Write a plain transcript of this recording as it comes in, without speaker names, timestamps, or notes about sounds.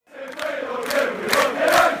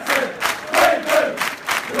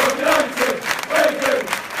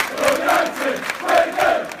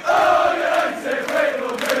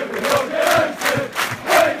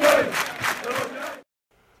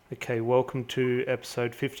Okay, welcome to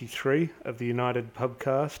episode 53 of the United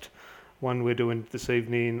Pubcast. One we're doing this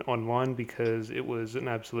evening online because it was an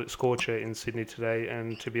absolute scorcher in Sydney today.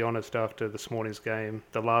 And to be honest, after this morning's game,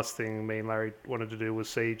 the last thing me and Larry wanted to do was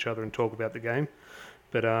see each other and talk about the game.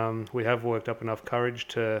 But we have worked up enough courage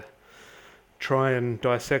to try and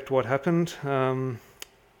dissect what happened.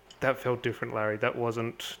 That felt different, Larry. That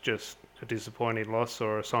wasn't just a disappointing loss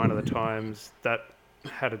or a sign of the times. That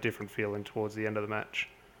had a different feeling towards the end of the match.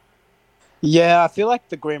 Yeah, I feel like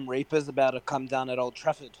the Grim Reaper's about to come down at Old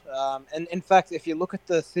Trafford. And in fact, if you look at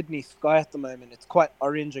the Sydney sky at the moment, it's quite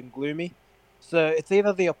orange and gloomy. So it's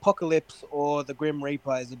either the apocalypse or the Grim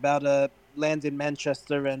Reaper is about to land in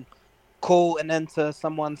Manchester and call an end to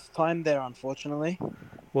someone's time there, unfortunately.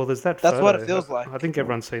 Well, there's that That's what it photo. feels like. I think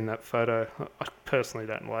everyone's seen that photo. I personally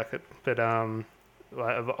don't like it, but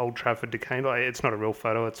like of Old Trafford decaying. Like, it's not a real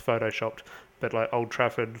photo; it's photoshopped. But like Old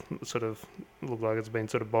Trafford, sort of looked like it's been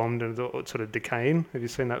sort of bombed and it's sort of decaying. Have you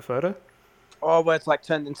seen that photo? Oh, where it's like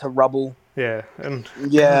turned into rubble. Yeah, and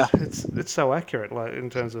Yeah. God, it's so accurate. Like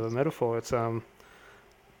in terms of a metaphor, it's the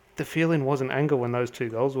feeling wasn't anger when those two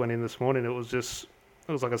goals went in this morning. It was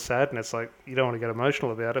like a sadness. Like you don't want to get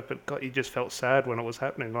emotional about it, but God, you just felt sad when it was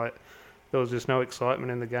happening. Like there was just no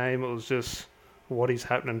excitement in the game. It was just what is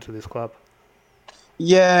happening to this club.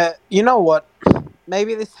 Yeah, you know what?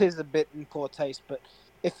 Maybe this is a bit in poor taste, but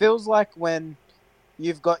it feels like when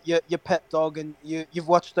you've got your pet dog and you've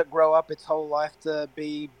watched it grow up its whole life to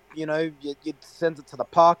be, you'd send it to the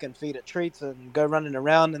park and feed it treats and go running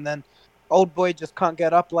around, and then old boy just can't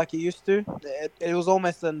get up like he used to. It was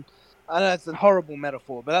almost I know it's a horrible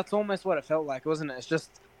metaphor, but that's almost what it felt like, wasn't it? It's just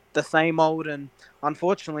the same old, and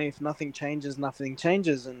unfortunately, if nothing changes, nothing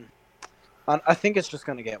changes, and I think it's just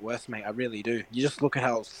going to get worse, mate. I really do. You just look at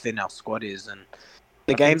how thin our squad is, and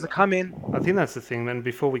the games are coming. I think that's the thing. And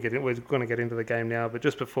before we get in, we're going to get into the game now. But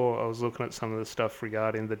just before, I was looking at some of the stuff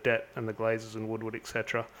regarding the debt and the Glazers and Woodward,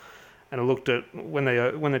 etc. And I looked at when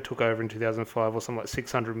they took over in 2005, or something like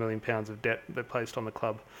 £600 million of debt they placed on the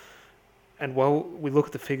club. And while we look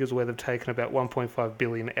at the figures where they've taken about 1.5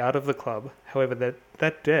 billion out of the club, however,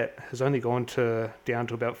 that debt has only gone down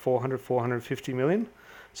to about 450 million.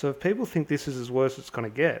 So if people think this is as worse as it's going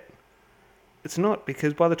to get, it's not,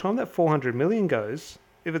 because by the time that 400 million goes,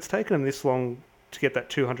 if it's taken them this long to get that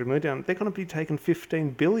 200 million down, they're going to be taking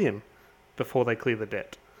 15 billion before they clear the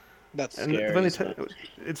debt. That's And scary.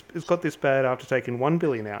 It's got this bad after taking 1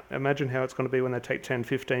 billion out. Imagine how it's going to be when they take 10,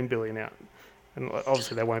 15 billion out. And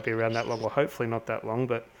obviously they won't be around that long, or hopefully not that long,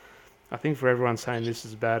 but I think for everyone saying this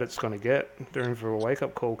is bad it's going to get, they're in for a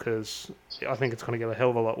wake-up call, because I think it's going to get a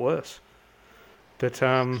hell of a lot worse. But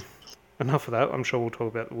enough of that. I'm sure we'll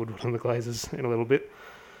talk about the Woodward and the Glazers in a little bit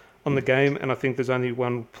on the game, and I think there's only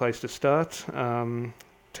one place to start.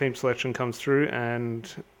 Team selection comes through, and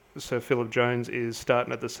Sir Philip Jones is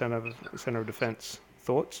starting at the centre of defence.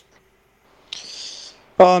 Thoughts?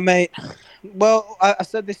 Oh, mate. Well, I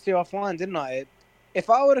said this to you offline, didn't I?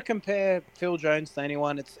 If I were to compare Phil Jones to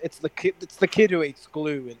anyone, it's the kid who eats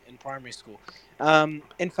glue in primary school.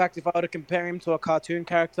 In fact, if I were to compare him to a cartoon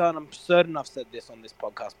character, and I'm certain I've said this on this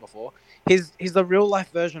podcast before, he's the real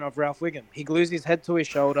life version of Ralph Wiggum. He glues his head to his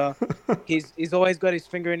shoulder. He's always got his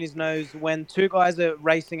finger in his nose. When two guys are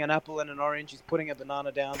racing an apple and an orange, he's putting a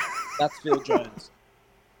banana down. That's Phil Jones.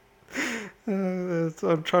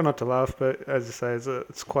 I'm trying not to laugh, but as you say,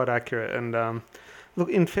 it's quite accurate. And look,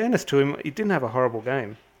 in fairness to him, he didn't have a horrible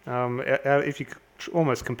game. If you could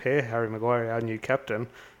almost compare Harry Maguire, our new captain,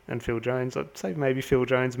 and Phil Jones, I'd say maybe Phil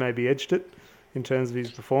Jones maybe edged it in terms of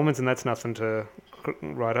his performance, and that's nothing to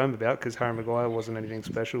write home about, because Harry Maguire wasn't anything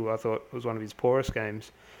special. I thought it was one of his poorest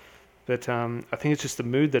games. But I think it's just the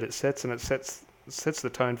mood that it sets, and it sets the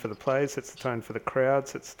tone for the players, sets the tone for the crowd,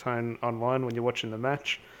 sets the tone online when you're watching the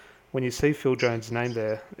match. When you see Phil Jones' name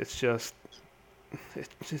there, it's just... I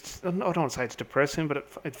don't want to say it's depressing, but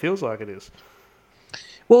it feels like it is.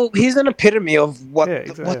 Well, he's an epitome of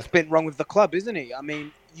exactly. what's been wrong with the club, isn't he? I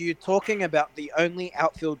mean, you're talking about the only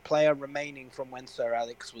outfield player remaining from when Sir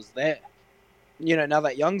Alex was there. Now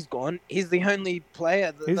that Young's gone, he's the only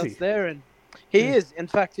player that's there, and he is, in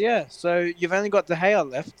fact, yeah. So you've only got De Gea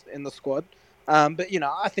left in the squad, but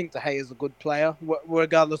I think De Gea is a good player,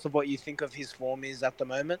 regardless of what you think of his form is at the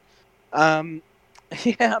moment.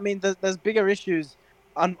 Yeah, I mean, there's bigger issues,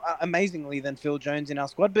 amazingly, than Phil Jones in our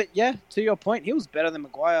squad. But yeah, to your point, he was better than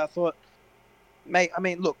Maguire. I thought, mate. I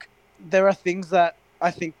mean, look, there are things that I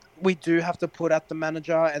think we do have to put at the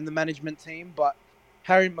manager and the management team. But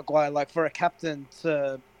Harry Maguire, like, for a captain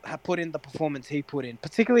to have put in the performance he put in,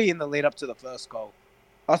 particularly in the lead up to the first goal,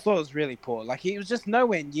 I thought it was really poor. Like, he was just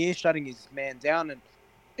nowhere near shutting his man down, and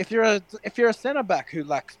if you're a centre back who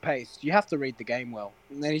lacks pace, you have to read the game well,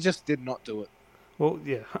 and he just did not do it. Well,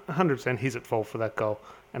 yeah, 100% he's at fault for that goal,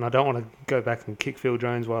 and I don't want to go back and kick Phil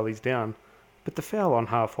Jones while he's down. But the foul on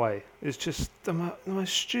halfway is just the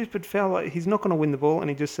most stupid foul. Like, he's not going to win the ball, and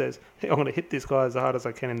he just says, hey, I'm going to hit this guy as hard as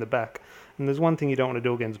I can in the back. And there's one thing you don't want to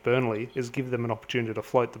do against Burnley, is give them an opportunity to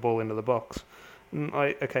float the ball into the box. And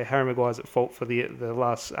okay, Harry Maguire's at fault for the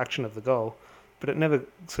last action of the goal, but it never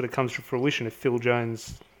sort of comes to fruition if Phil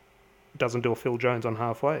Jones doesn't do a Phil Jones on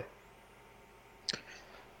halfway.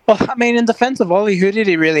 Well, I mean, in defence of Ollie, who did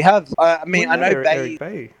he really have? I mean, I know Eric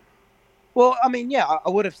Bailly. Well, I mean, yeah, I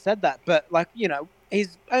would have said that, but like,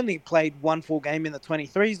 he's only played one full game in the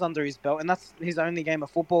 23s under his belt, and that's his only game of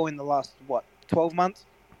football in the last 12 months.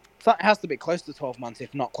 So it has to be close to 12 months,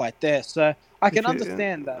 if not quite there. So I can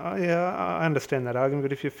understand that. Yeah, I understand that argument,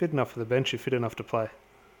 but if you're fit enough for the bench, you're fit enough to play.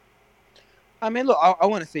 I mean, look, I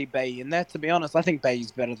want to see Bailly in there, to be honest. I think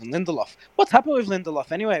Bailly's better than Lindelof. What's happened with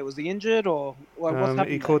Lindelof anyway? Was he injured or what's happened?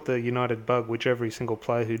 He caught the United bug, which every single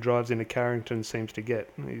player who drives into Carrington seems to get.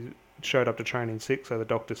 He showed up to training sick, so the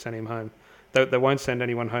doctor sent him home. They won't send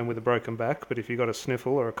anyone home with a broken back, but if you've got a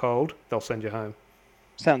sniffle or a cold, they'll send you home.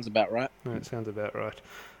 Sounds about right. No, it sounds about right.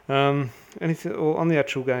 Anything or on the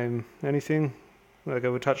actual game? Anything? Okay,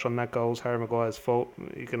 we touched on that goal's Harry Maguire's fault.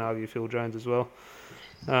 You can argue Phil Jones as well.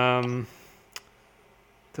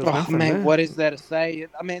 Mate, what is there to say?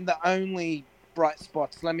 I mean, the only bright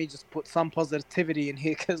spots, let me just put some positivity in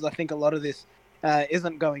here because I think a lot of this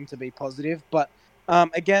isn't going to be positive. But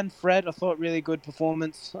again, Fred, I thought really good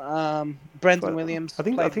performance. Brendan Williams, I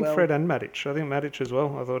think well. Fred and Matic. I think Matic as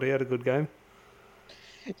well. I thought he had a good game.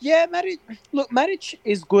 Yeah, Matic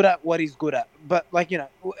is good at what he's good at. But,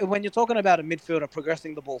 when you're talking about a midfielder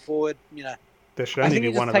progressing the ball forward, there should only be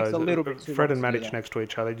one of those. Fred and Matic next to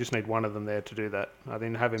each other. You just need one of them there to do that. I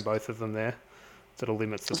think having both of them there sort of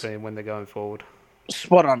limits the team when they're going forward.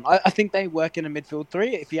 Spot on. I think they work in a midfield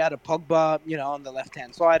three. If you had a Pogba, on the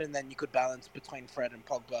left-hand side, and then you could balance between Fred and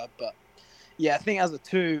Pogba. But, yeah, I think as a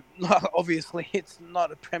two, obviously it's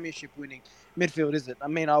not a premiership-winning midfield, is it? I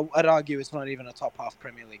mean, I'd argue it's not even a top-half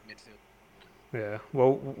Premier League midfield. Yeah,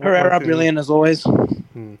 well... Herrera, brilliant as always.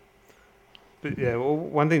 But yeah, well,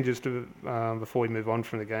 one thing just to, before we move on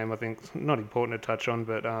from the game, I think it's not important to touch on,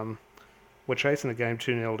 but we're chasing the game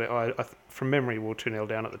 2-0 down. From memory, we were 2-0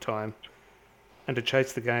 down at the time. And to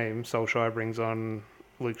chase the game, Solskjaer brings on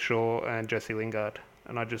Luke Shaw and Jesse Lingard.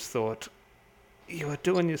 And I just thought, you are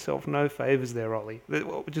doing yourself no favours there, Ollie.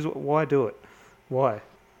 Why do it? Why?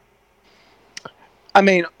 I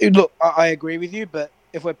mean, look, I agree with you, but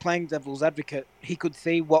if we're playing devil's advocate, he could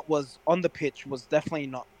see what was on the pitch was definitely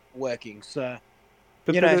not working. So,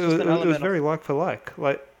 but it was very like for like.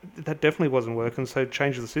 Like, that definitely wasn't working, so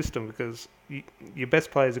change the system because your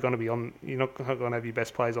best players are going to be on. You're not going to have your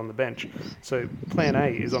best players on the bench. So plan A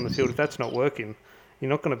is on the field. If that's not working, you're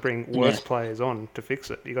not going to bring worse players on to fix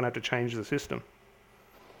it. You're going to have to change the system.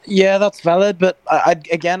 Yeah, that's valid, but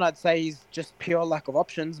I'd say he's just pure lack of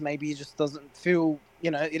options. Maybe he just doesn't feel,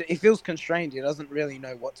 he feels constrained. He doesn't really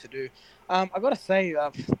know what to do. I got to say,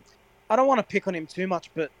 I don't want to pick on him too much,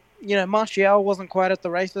 but, Martial wasn't quite at the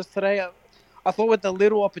races today. I thought with the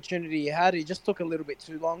little opportunity he had, he just took a little bit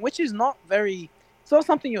too long, which is it's not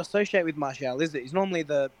something you associate with Martial, is it? He's normally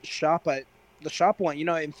the sharper one.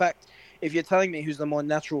 In fact, if you're telling me who's the more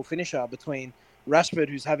natural finisher between Rashford,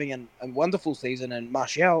 who's having a wonderful season, and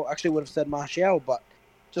Martial, actually would have said Martial, but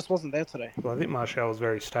just wasn't there today. Well, I think Martial was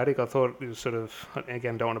very static. I thought it was sort of,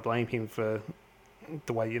 again, don't want to blame him for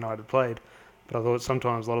the way United played, but I thought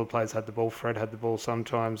sometimes a lot of the players had the ball. Fred had the ball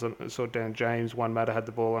sometimes. I saw Dan James, Juan Mata had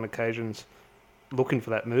the ball on occasions, looking for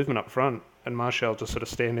that movement up front, and Martial just sort of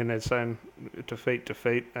standing there saying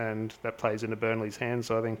defeat, and that plays into Burnley's hands.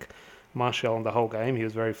 So I think Martial in the whole game, he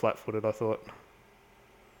was very flat-footed, I thought.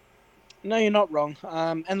 No, you're not wrong.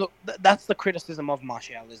 And look, that's the criticism of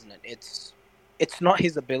Martial, isn't it? It's not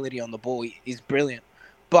his ability on the ball. He's brilliant.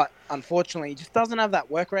 But unfortunately, he just doesn't have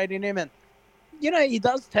that work rate in him. And, he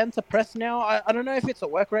does tend to press now. I don't know if it's a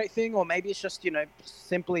work rate thing or maybe it's just,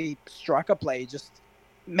 simply striker play. Just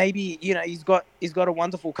maybe, he's got a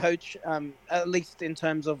wonderful coach, at least in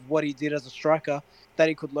terms of what he did as a striker that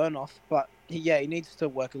he could learn off. But, he needs to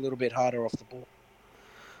work a little bit harder off the ball.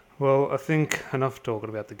 Well, I think enough talking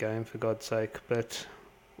about the game, for God's sake, but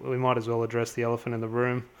we might as well address the elephant in the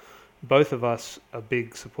room. Both of us are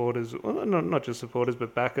big supporters, well, not just supporters,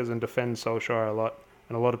 but backers, and defend Solskjaer a lot.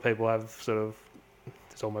 And a lot of people have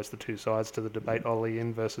there's almost the two sides to the debate, Ollie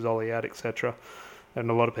in versus Ollie out, etc.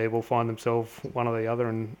 And a lot of people find themselves one or the other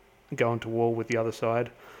and going to war with the other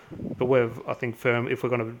side. But we're, I think, firm, if we're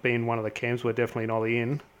going to be in one of the camps, we're definitely an Ollie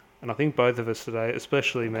in. And I think both of us today,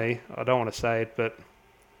 especially me, I don't want to say it, but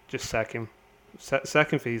just sack him.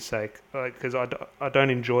 Sack him for his sake. Because I don't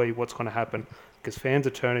enjoy what's going to happen. Because fans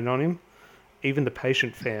are turning on him. Even the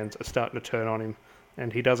patient fans are starting to turn on him.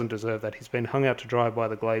 And he doesn't deserve that. He's been hung out to dry by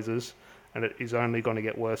the Glazers. And it is only going to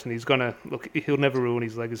get worse. And he's going to... Look, he'll never ruin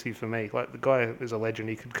his legacy for me. Like, the guy is a legend.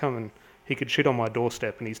 He could come and... He could shit on my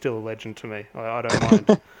doorstep and he's still a legend to me. I don't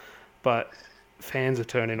mind. But fans are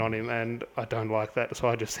turning on him, and I don't like that. So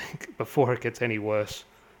I just think before it gets any worse,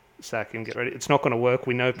 sack him, get ready. It's not going to work.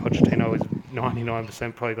 We know Pochettino is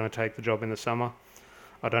 99% probably going to take the job in the summer.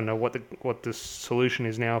 I don't know what the solution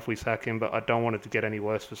is now if we sack him, but I don't want it to get any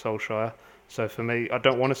worse for Solskjaer. So for me, I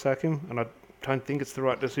don't want to sack him, and I don't think it's the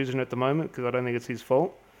right decision at the moment because I don't think it's his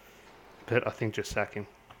fault. But I think just sack him.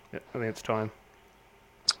 I think it's time.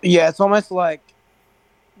 Yeah, it's almost like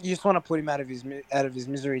you just want to put him out of his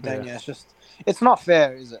misery, don't you? It's not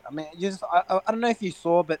fair, is it? I mean, I don't know if you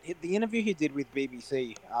saw, but the interview he did with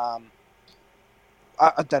BBC,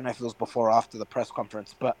 I don't know if it was before or after the press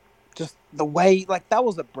conference, but just the way, like, that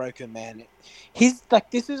was a broken man. He's like,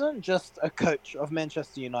 this isn't just a coach of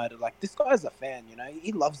Manchester United. Like, this guy's a fan, you know.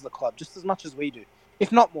 He loves the club just as much as we do,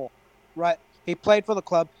 if not more, right? He played for the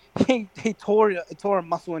club. He tore a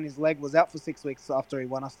muscle in his leg, was out for 6 weeks after he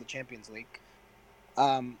won us the Champions League.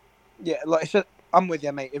 Yeah, like, I'm with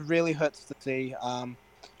you, mate. It really hurts to see.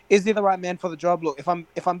 Is he the right man for the job? Look,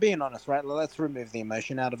 if I'm being honest, right, let's remove the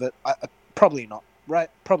emotion out of it. Probably not,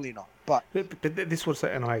 right? Probably not. But this was,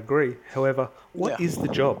 and I agree. However, what is the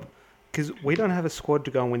job? Because we don't have a squad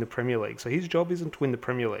to go and win the Premier League. So his job isn't to win the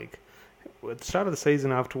Premier League. At the start of the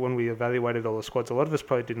season, after when we evaluated all the squads, a lot of us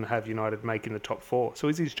probably didn't have United making the top four. So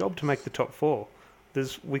it's his job to make the top four.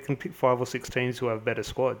 We can pick 5 or 6 teams who have better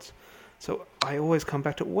squads. So I always come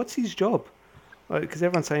back to, what's his job? Because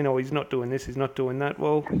everyone's saying, oh, he's not doing this, he's not doing that.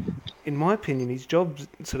 Well, in my opinion, his job's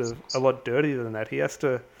sort of a lot dirtier than that. He has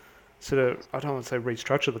to sort of, I don't want to say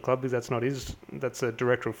restructure the club because that's a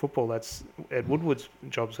director of football. That's Ed Woodward's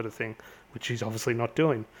job sort of thing, which he's obviously not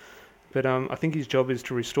doing. But I think his job is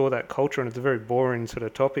to restore that culture, and it's a very boring sort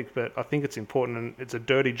of topic, but I think it's important, and it's a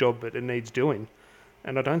dirty job, but it needs doing.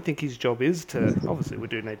 And I don't think his job is to, obviously we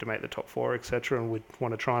do need to make the top 4, etc., and we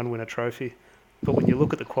want to try and win a trophy. But when you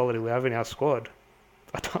look at the quality we have in our squad,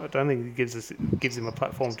 I don't think it gives him a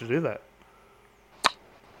platform to do that.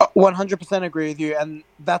 100% agree with you, and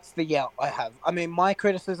that's the out I have. I mean, my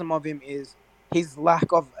criticism of him is his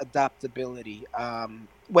lack of adaptability.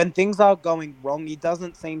 When things are going wrong, he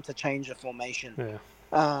doesn't seem to change the formation.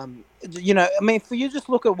 Yeah. You know, I mean, for you, just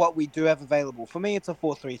look at what we do have available. For me, it's a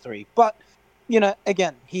 4-3-3. But, you know,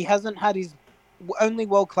 again, he hasn't had his only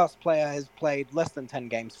world-class player has played less than 10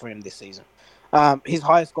 games for him this season. His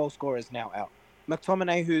highest goal scorer is now out.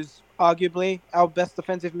 McTominay, who's arguably our best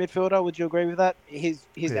defensive midfielder, would you agree with that? He's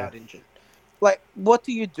out injured. Like, what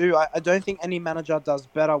do you do? I don't think any manager does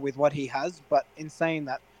better with what he has, but in saying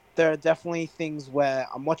that, there are definitely things where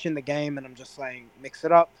I'm watching the game and I'm just saying, mix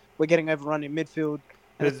it up. We're getting overrun in midfield.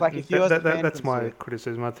 And it's like, if you as a fan that's my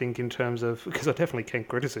criticism, I think, in terms of, because I definitely can't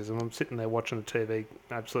criticism. I'm sitting there watching the TV,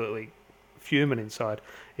 absolutely fuming inside.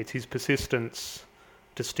 It's his persistence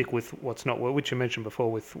to stick with what's not working, which you mentioned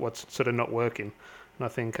before, with what's sort of not working. And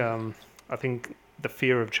I think the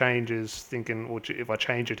fear of change is thinking, well, if I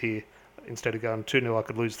change it here, instead of going 2-0, I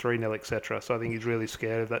could lose 3-0, etc. So I think he's really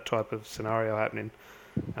scared of that type of scenario happening.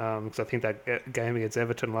 Because I think that game against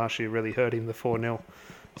Everton last year really hurt him, the 4-0.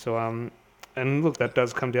 So, and look, that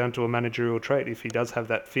does come down to a managerial trait. If he does have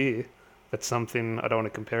that fear, that's something, I don't want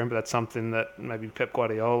to compare him, but that's something that maybe Pep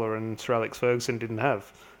Guardiola and Sir Alex Ferguson didn't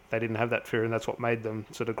have. They didn't have that fear, and that's what made them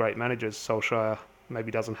sort of great managers. Solskjaer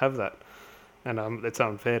maybe doesn't have that. And it's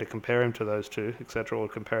unfair to compare him to those two, etc., or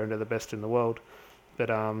compare him to the best in the world. But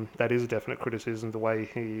that is a definite criticism, the way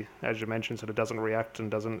he, as you mentioned, sort of doesn't react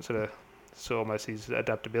and doesn't so almost his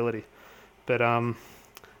adaptability. But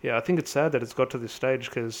yeah, I think it's sad that it's got to this stage,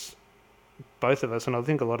 because both of us, and I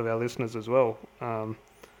think a lot of our listeners as well,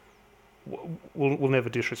 will never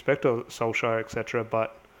disrespect Solskjaer, etc.,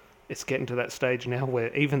 but it's getting to that stage now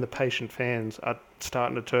where even the patient fans are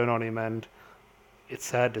starting to turn on him, and it's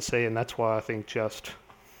sad to see, and that's why I think just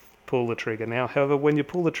pull the trigger now. However, when you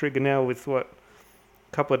pull the trigger now with a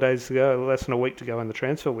couple of days to go, less than a week to go in the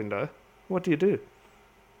transfer window, what do you do?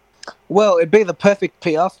 Well, it'd be the perfect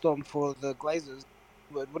PR storm for the Glazers,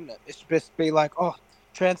 wouldn't it? It should just be like, oh,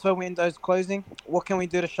 transfer window's closing. What can we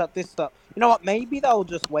do to shut this up? You know what? Maybe they'll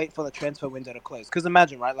just wait for the transfer window to close. Because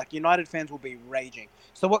imagine, right? Like, United fans will be raging.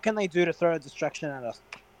 So what can they do to throw a distraction at us?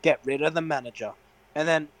 Get rid of the manager. And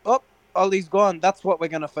then, Ollie's gone. That's what we're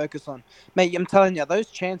going to focus on. Mate, I'm telling you, those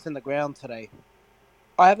chants in the ground today,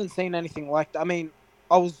 I haven't seen anything like that. I mean,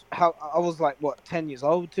 I was like what 10 years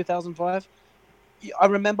old, 2005. I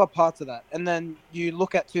remember parts of that, and then you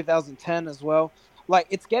look at 2010 as well. Like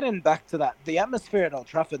it's getting back to that. The atmosphere at Old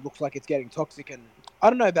Trafford looks like it's getting toxic, and I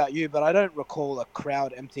don't know about you, but I don't recall a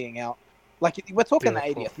crowd emptying out. Like we're talking the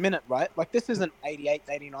 80th minute, right? Like this isn't 88th,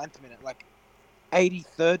 89th minute. Like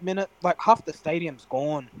 83rd minute, like half the stadium's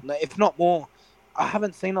gone, if not more. I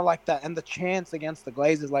haven't seen it like that, and the chants against the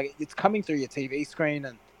Glazers, like it's coming through your TV screen,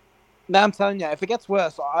 and now I'm telling you, if it gets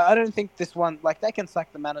worse, I don't think this one, like they can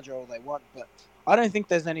sack the manager all they want, but I don't think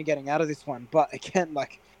there's any getting out of this one. But again,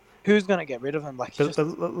 like who's going to get rid of him? Like,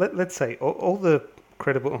 let's say all the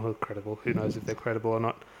credible, who knows if they're credible or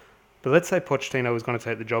not. But let's say Pochettino was going to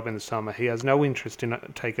take the job in the summer. He has no interest in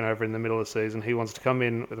taking over in the middle of the season. He wants to come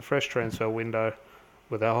in with a fresh transfer window,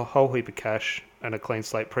 with a whole heap of cash and a clean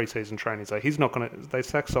slate pre-season training. So he's not going to. They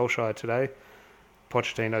sack Solskjaer today.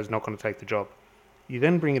 Pochettino's not going to take the job. You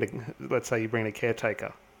then bring in let's say you bring in a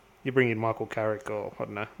caretaker. You bring in Michael Carrick or, I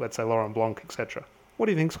don't know, let's say Laurent Blanc, etc. What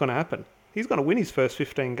do you think's going to happen? He's going to win his first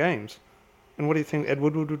 15 games. And what do you think Ed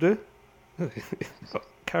Woodward will do?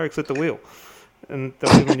 Carrick's at the wheel. And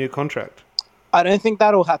they'll give him a new contract. I don't think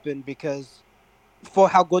that'll happen because for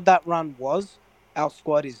how good that run was, our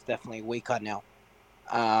squad is definitely weaker now.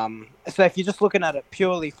 So if you're just looking at it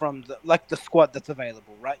purely from the squad that's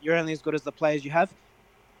available, right? You're only as good as the players you have.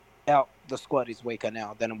 The squad is weaker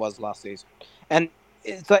now than it was last season. And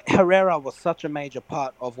it's like Herrera was such a major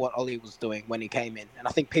part of what Oli was doing when he came in. And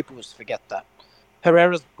I think people just forget that.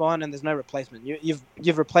 Herrera's gone and there's no replacement.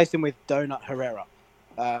 You've replaced him with Donut Herrera.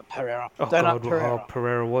 Herrera. Oh, God, Herrera.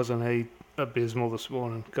 Pereira wasn't he abysmal this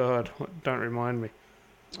morning? God, don't remind me.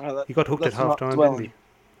 He got hooked at half-time, didn't he?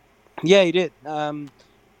 Yeah, he did. And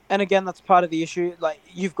again, that's part of the issue. Like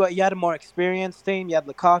you had a more experienced team. You had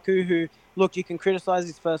Lukaku, who, look, you can criticize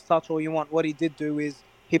his first touch all you want. What he did do is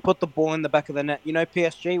he put the ball in the back of the net. You know,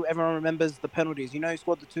 PSG, everyone remembers the penalties. You know who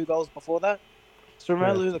scored the 2 goals before that? It's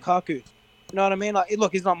Romelu Lukaku. You know what I mean? Like,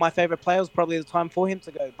 look, he's not my favorite player. It was probably the time for him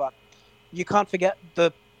to go, but you can't forget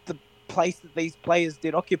the place that these players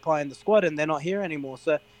did occupy in the squad, and they're not here anymore.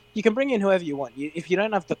 So you can bring in whoever you want. If you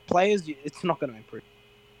don't have the players, it's not going to improve.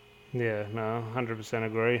 Yeah, no, 100%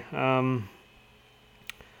 agree.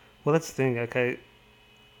 Well, that's the thing. Okay,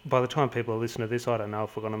 by the time people listen to this, I don't know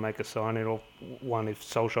if we're going to make a signing or one if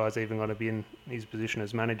Solskjaer's even going to be in his position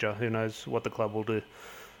as manager. Who knows what the club will do.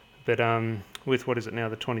 But with what is it now,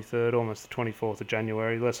 the 23rd, almost the 24th of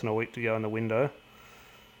January, less than a week to go in the window,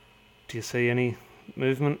 do you see any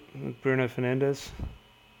movement with Bruno Fernandes?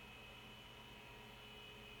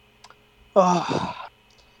 Oh,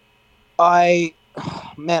 I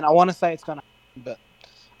want to say it's going to happen, but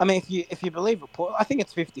I mean, if you believe report, I think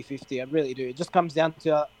it's 50-50. I really do. It just comes down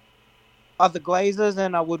to are the Glazers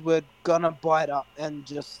and Woodward going to bite up and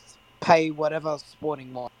just pay whatever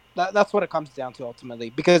Sporting want. That's what it comes down to ultimately,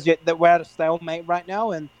 because we're at a stalemate right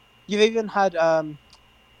now, and you've even had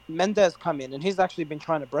Mendes come in, and he's actually been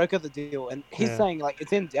trying to broker the deal, and he's saying like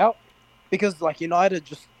it's in doubt because like United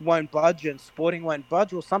just won't budge and Sporting won't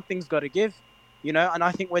budge. Well, something's got to give, you know. And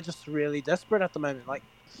I think we're just really desperate at the moment. Like,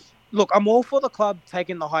 look, I'm all for the club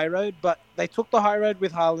taking the high road, but they took the high road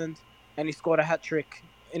with Haaland, and he scored a hat-trick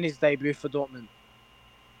in his debut for Dortmund.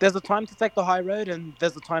 There's a time to take the high road, and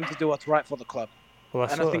there's a time to do what's right for the club. Well,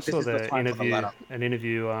 I saw an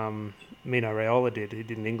interview Mino Raiola did. He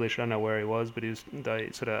did in English. I don't know where he was, but they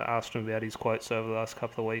sort of asked him about his quotes over the last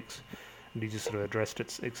couple of weeks, and he just sort of addressed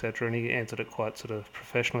it, etc. And he answered it quite sort of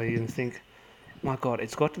professionally. And think, my God,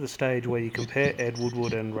 it's got to the stage where you compare Ed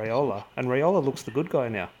Woodward and Raiola looks the good guy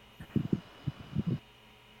now.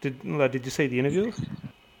 Did you see the interview?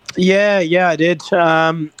 Yeah, I did.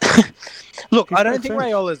 Look, I don't think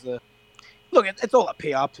Raiola's Look, it's all a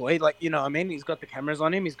PR ploy. Like, you know what I mean? He's got the cameras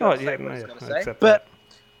on him. He's got to say what he's got to say. But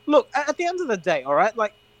look, at the end of the day, all right,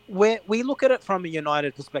 like we look at it from a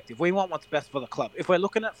United perspective. We want what's best for the club. If we're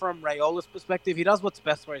looking at it from Raiola's perspective, he does what's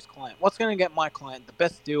best for his client. What's going to get my client the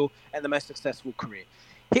best deal and the most successful career?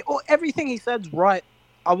 Everything he said's right.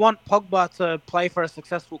 I want Pogba to play for a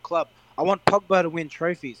successful club. I want Pogba to win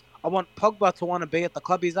trophies. I want Pogba to want to be at the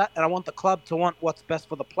club he's at, and I want the club to want what's best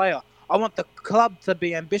for the player. I want the club to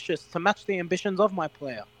be ambitious, to match the ambitions of my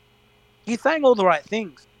player. He's saying all the right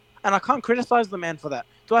things, and I can't criticize the man for that.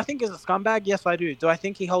 Do I think he's a scumbag? Yes, I do. Do I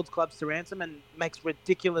think he holds clubs to ransom and makes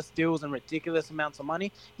ridiculous deals and ridiculous amounts of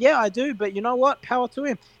money? Yeah, I do, but you know what? Power to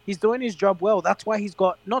him. He's doing his job well. That's why he's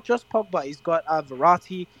got not just Pogba, he's got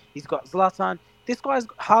Verratti, he's got Zlatan. This guy's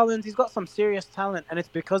got Haaland, he's got some serious talent, and it's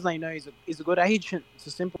because they know he's a good agent. It's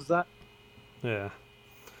as simple as that. Yeah.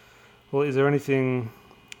 Well, is there anything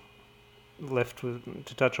left to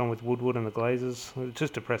touch on with Woodward and the Glazers? It's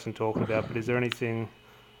just depressing talking about, but is there anything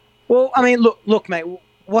Well, I mean, look, mate.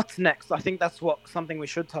 What's next? I think that's something we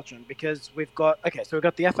should touch on because we've got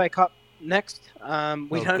the FA Cup next. We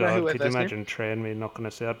don't know who we're could you versing. imagine Tranmere knocking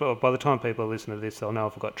us out? But by the time people listen to this, they'll know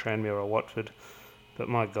if we've got Tranmere or Watford. But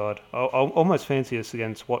my God, I'll almost fancy us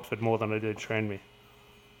against Watford more than I do Tranmere.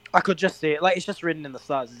 I could just see it. Like, it's just written in the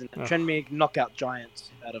stars, isn't it? Tranmere knock out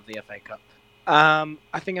Giants out of the FA Cup. I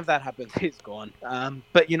think if that happens, he's gone.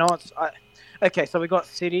 But you know what? Okay, so we got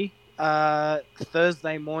City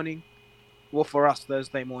Thursday morning. Well, for us,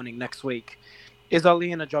 Thursday morning next week. Is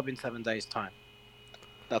Ollie in a job in 7 days' time?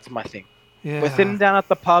 That's my thing. Yeah. We're sitting down at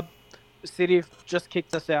the pub. City just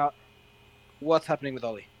kicked us out. What's happening with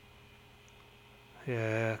Ollie?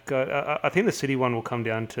 Yeah, God, I think the City one will come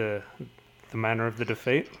down to the manner of the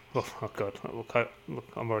defeat. Oh God, look,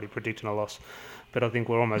 I'm already predicting a loss, but I think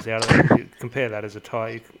we're almost out of it. You compare that as a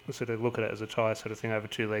tie, you sort of look at it as a tie sort of thing over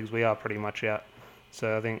 2 legs. We are pretty much out.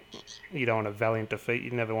 So I think you don't want a valiant defeat.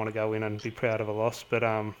 You never want to go in and be proud of a loss. But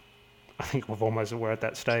I think we're at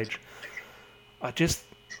that stage.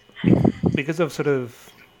 Because I've sort of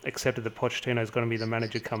accepted that Pochettino's going to be the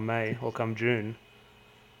manager come May or come June,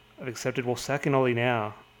 I've accepted, well, sacking Ollie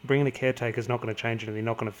now, bringing a caretaker is not going to change anything,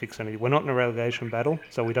 not going to fix anything. We're not in a relegation battle,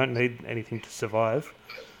 so we don't need anything to survive.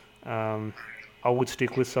 I would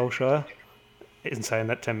stick with Solskjaer. In saying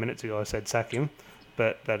that 10 minutes ago, I said sack him.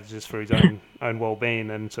 But that is just for his own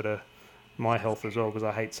well-being and sort of my health as well, because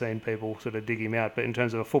I hate seeing people sort of dig him out. But in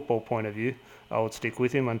terms of a football point of view, I would stick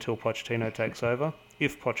with him until Pochettino takes over.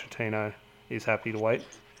 If Pochettino is happy to wait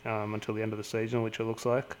until the end of the season, which it looks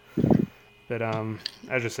like. But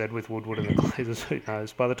as I said, with Woodward and the Glazers, who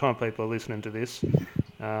knows? By the time people are listening to this,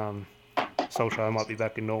 Solskjaer might be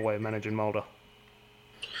back in Norway managing Mulder.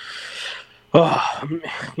 Oh,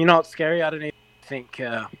 you know what's scary? I don't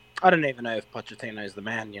even know if Pochettino is the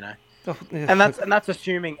man, you know. Oh, yeah. And that's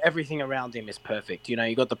assuming everything around him is perfect. You know,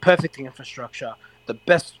 you got the perfect infrastructure, the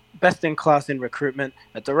best in class in recruitment,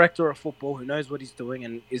 a director of football who knows what he's doing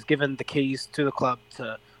and is given the keys to the club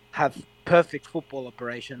to have perfect football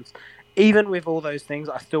operations. Even with all those things,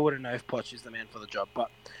 I still wouldn't know if Poch is the man for the job.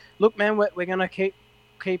 But look, man, we're gonna keep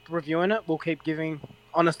reviewing it. We'll keep giving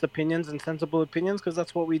honest opinions and sensible opinions because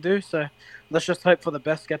that's what we do. So let's just hope for the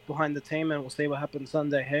best, get behind the team, and we'll see what happens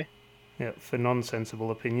Sunday, hey? Yeah, for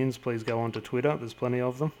non-sensible opinions, please go on to Twitter. There's plenty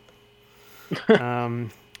of them.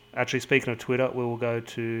 Actually, speaking of Twitter, we will go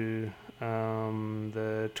to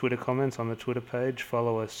the Twitter comments on the Twitter page.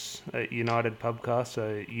 Follow us at United Pubcast,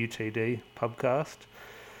 so UTD Pubcast.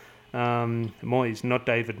 Moyes, not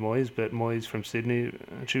David Moyes, but Moyes from Sydney.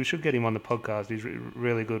 Actually, we should get him on the podcast. He's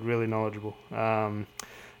really good, really knowledgeable.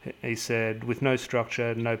 He said, with no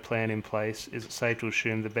structure, no plan in place, is it safe to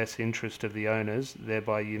assume the best interest of the owners,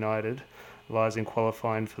 thereby United, lies in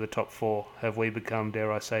qualifying for the top 4? Have we become,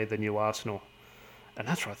 dare I say, the new Arsenal? And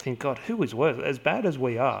that's right. Thank God. Who is worse? As bad as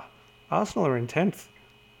we are, Arsenal are in 10th.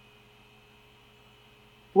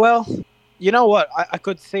 Well, you know what? I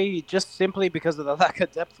could see, just simply because of the lack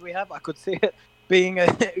of depth we have, I could see it being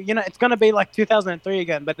it's going to be like 2003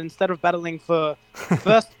 again, but instead of battling for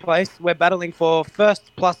first place, we're battling for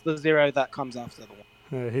first plus the 0 that comes after the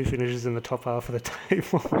 1. Who finishes in the top half of the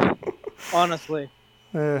table? Honestly.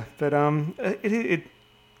 But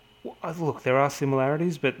look, there are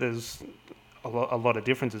similarities, but there's a lot of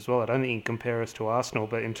difference as well. I don't think you can compare us to Arsenal,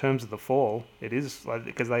 but in terms of the fall, it is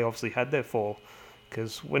because they obviously had their fall.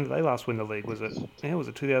 Because when did they last win the league? Was it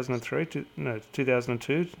 2003?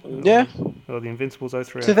 2002? Yeah. Or the Invincibles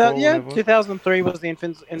 03? 2003 was the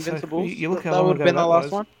Invincibles. So you look how long ago that was.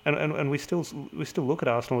 Last one. And we still look at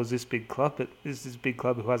Arsenal as this big club, but is this big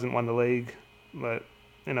club who hasn't won the league, but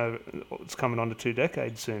it's coming on to 2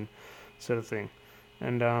 decades soon, sort of thing.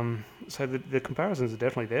 And so the comparisons are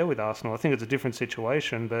definitely there with Arsenal. I think it's a different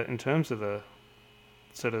situation, but in terms of the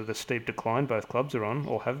sort of the steep decline both clubs are on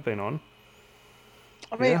or have been on.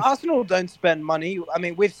 I mean, yeah. Arsenal don't spend money. I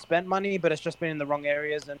mean, we've spent money, but it's just been in the wrong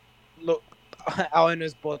areas. And look, our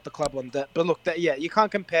owners bought the club on debt. But look, you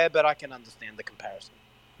can't compare, but I can understand the comparison.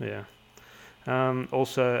 Yeah.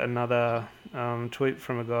 Also, another tweet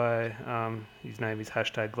from a guy, his name is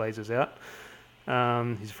 #GlazesOut.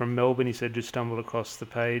 He's from Melbourne. He said, just stumbled across the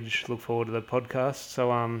page. Look forward to the podcast.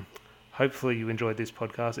 So hopefully you enjoyed this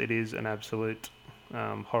podcast. It is an absolute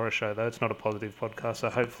horror show, though. It's not a positive podcast, so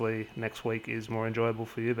hopefully next week is more enjoyable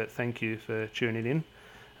for you. But thank you for tuning in.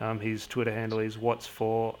 His Twitter handle is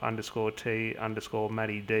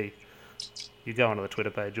what's4_T_Matty D. You go onto the Twitter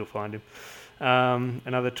page, you'll find him.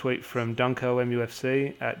 Another tweet from Dunko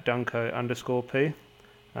MUFC at Dunko_P.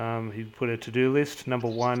 He put a to-do list. Number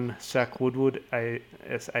 1, sack Woodward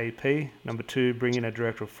ASAP. Number 2, bring in a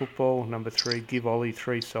director of football. Number 3, give Ollie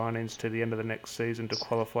 3 signings to the end of the next season to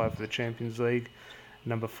qualify for the Champions League.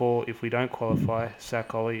 Number 4, if we don't qualify,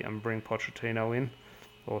 sack Ollie and bring Pochettino in,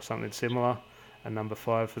 or something similar. And number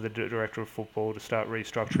 5, for the director of football to start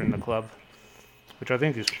restructuring the club, which I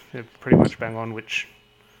think is pretty much bang on, which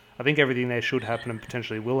I think everything there should happen and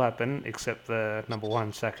potentially will happen, except the number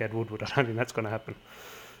 1, sack Ed Woodward. I don't think that's going to happen.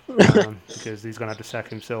 Because he's going to have to sack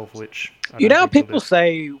himself, which... people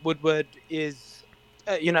say Woodward is,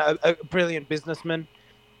 a brilliant businessman.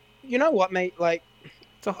 You know what, mate? Like,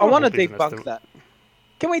 I want to debunk that.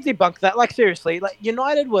 Can we debunk that? Like, seriously, like,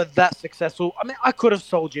 United were that successful. I mean, I could have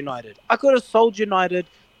sold United.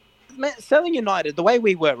 Man, selling United the way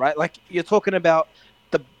we were, right? Like, you're talking about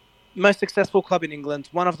the most successful club in England,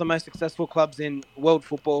 one of the most successful clubs in world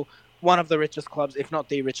football, one of the richest clubs, if not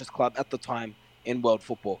the richest club at the time in world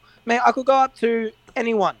football. Man, I could go up to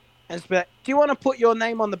anyone and say, do you want to put your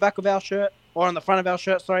name on the back of our shirt or on the front of our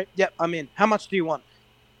shirt? Sorry. Yep, I'm in. How much do you want?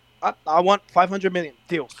 I want 500 million.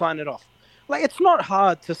 Deal. Sign it off. Like, it's not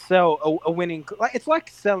hard to sell a winning... Like, it's like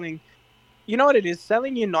selling... You know what it is?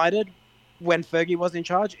 Selling United when Fergie was in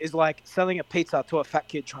charge is like selling a pizza to a fat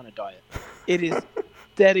kid trying to diet. It is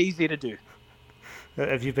dead easy to do.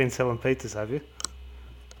 Have you been selling pizzas, have you?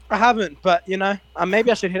 I haven't, but,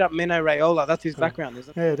 maybe I should hit up Mino Raiola. That's his background,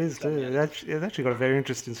 isn't it? Yeah, it is, too. It's actually got a very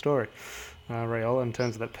interesting story, Raiola, in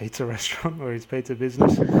terms of that pizza restaurant or his pizza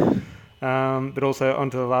business. But also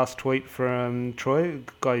onto the last tweet from Troy,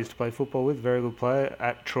 guy I used to play football with, very good player,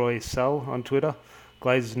 at Troy Sull on Twitter.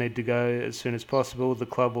 Glazers need to go as soon as possible. The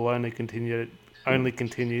club will only continue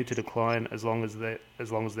to decline as long as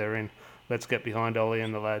they're in. Let's get behind Ollie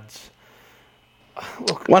and the lads.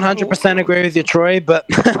 Look, 100% agree with you, Troy. But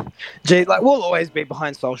gee, like, we'll always be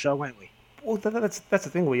behind Solskjaer, won't we? Well, that's the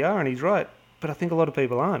thing. We are, and he's right. But I think a lot of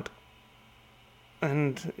people aren't.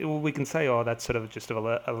 And we can say, oh, that's sort of just a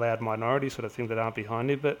loud minority sort of thing that aren't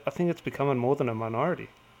behind it. But I think it's becoming more than a minority.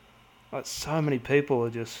 Like, so many people are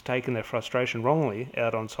just taking their frustration wrongly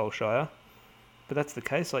out on Solskjaer. But that's the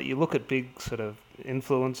case. Like, you look at big sort of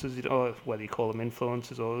influencers, whether you call them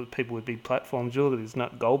influencers or people with big platforms, you look at this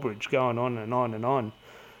nut Goldbridge going on and on and on.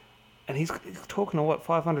 And he's talking to,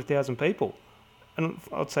 500,000 people. And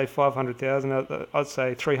I'd say 500,000, I'd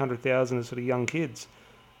say 300,000 are sort of young kids.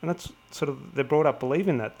 And that's sort of, they're brought up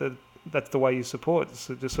believing that's the way you support.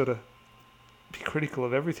 So just sort of be critical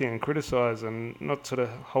of everything and criticise and not sort of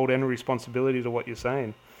hold any responsibility to what you're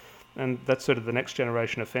saying. And that's sort of the next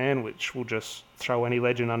generation of fan, which will just throw any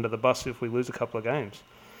legend under the bus if we lose a couple of games.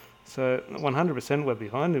 So 100% we're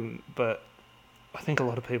behind him, but I think a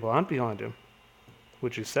lot of people aren't behind him,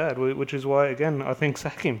 which is sad, which is why, again, I think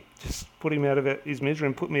sack him. Just put him out of his misery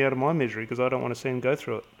and put me out of my misery, because I don't want to see him go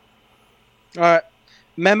through it. All right.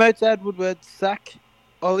 Memo to Ed Woodward, sack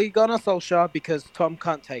Ole Gunnar Solskjaer because Tom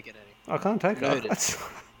can't take it anymore. I can't take it.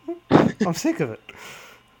 I'm sick of it.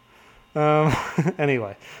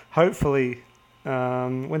 Anyway, hopefully,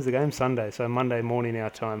 when's the game? Sunday, so Monday morning our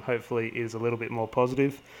time, hopefully is a little bit more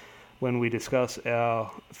positive when we discuss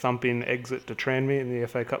our thumping exit to Tranmere in the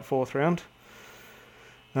FA Cup 4th round.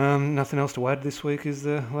 Nothing else to add this week, is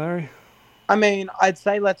there, Larry? I mean, I'd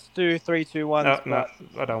say let's do 3-2-1. No,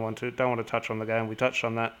 I don't want to. Don't want to touch on the game. We touched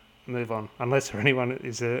on that. Move on. Unless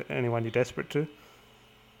is there anyone you're desperate to?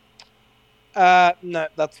 No,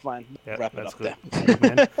 that's fine. Yeah, wrap that's it up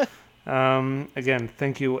good. there. Again,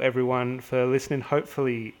 thank you everyone for listening.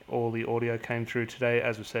 Hopefully all the audio came through today.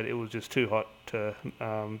 As we said, it was just too hot to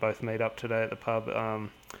both meet up today at the pub. It was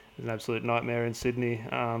an absolute nightmare in Sydney,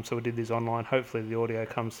 so we did this online. Hopefully the audio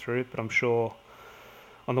comes through, but I'm sure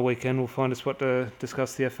on the weekend we'll find a spot to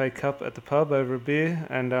discuss the FA Cup at the pub over a beer.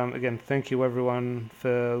 And again, thank you everyone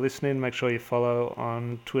for listening. Make sure you follow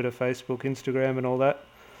on Twitter, Facebook, Instagram and all that.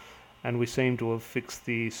 And we seem to have fixed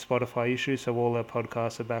the Spotify issue, so all our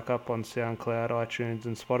podcasts are back up on SoundCloud, iTunes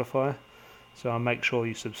and Spotify. So make sure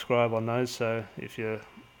you subscribe on those, so if you're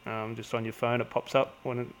just on your phone, it pops up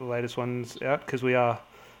when the latest one's out, because we are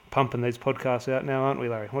pumping these podcasts out now, aren't we,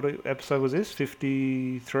 Larry? What episode was this?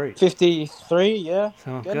 53? 53, yeah.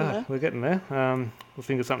 Oh, God, we're getting there. We'll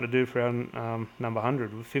think of something to do for our number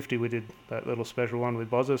 100. With 50, we did that little special one with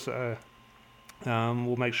Bozza, so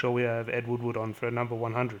we'll make sure we have Ed Woodward on for number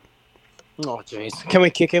 100. Oh, jeez. Can we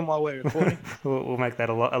kick him while we're recording? We'll make that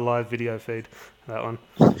a live video feed, that one.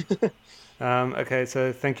 Okay,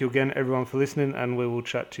 so thank you again, everyone, for listening, and we will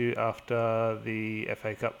chat to you after the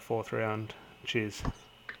FA Cup 4th round. Cheers.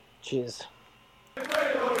 Cheers.